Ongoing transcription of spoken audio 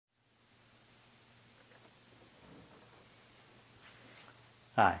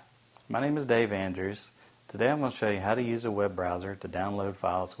Hi, my name is Dave Andrews. Today I'm going to show you how to use a web browser to download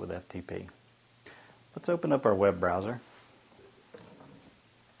files with FTP. Let's open up our web browser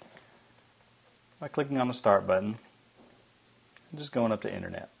by clicking on the Start button and just going up to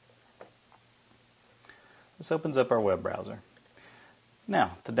Internet. This opens up our web browser.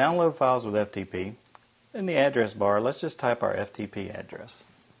 Now, to download files with FTP, in the address bar, let's just type our FTP address.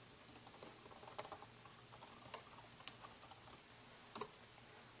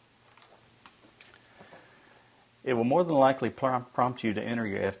 It will more than likely prompt you to enter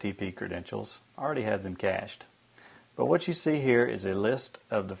your FTP credentials. I already have them cached. But what you see here is a list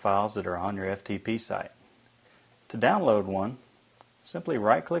of the files that are on your FTP site. To download one, simply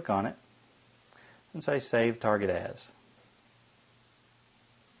right-click on it and say Save Target As.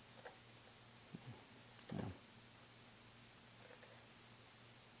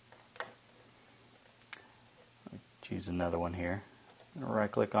 Choose another one here.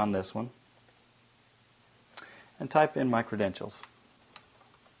 Right-click on this one and type in my credentials.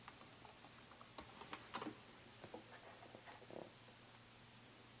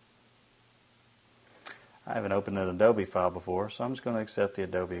 I haven't opened an Adobe file before, so I'm just going to accept the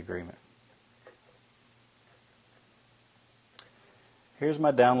Adobe agreement. Here's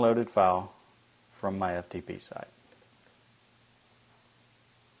my downloaded file from my FTP site.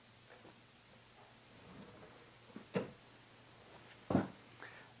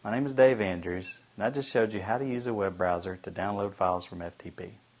 My name is Dave Andrews, and I just showed you how to use a web browser to download files from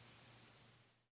FTP.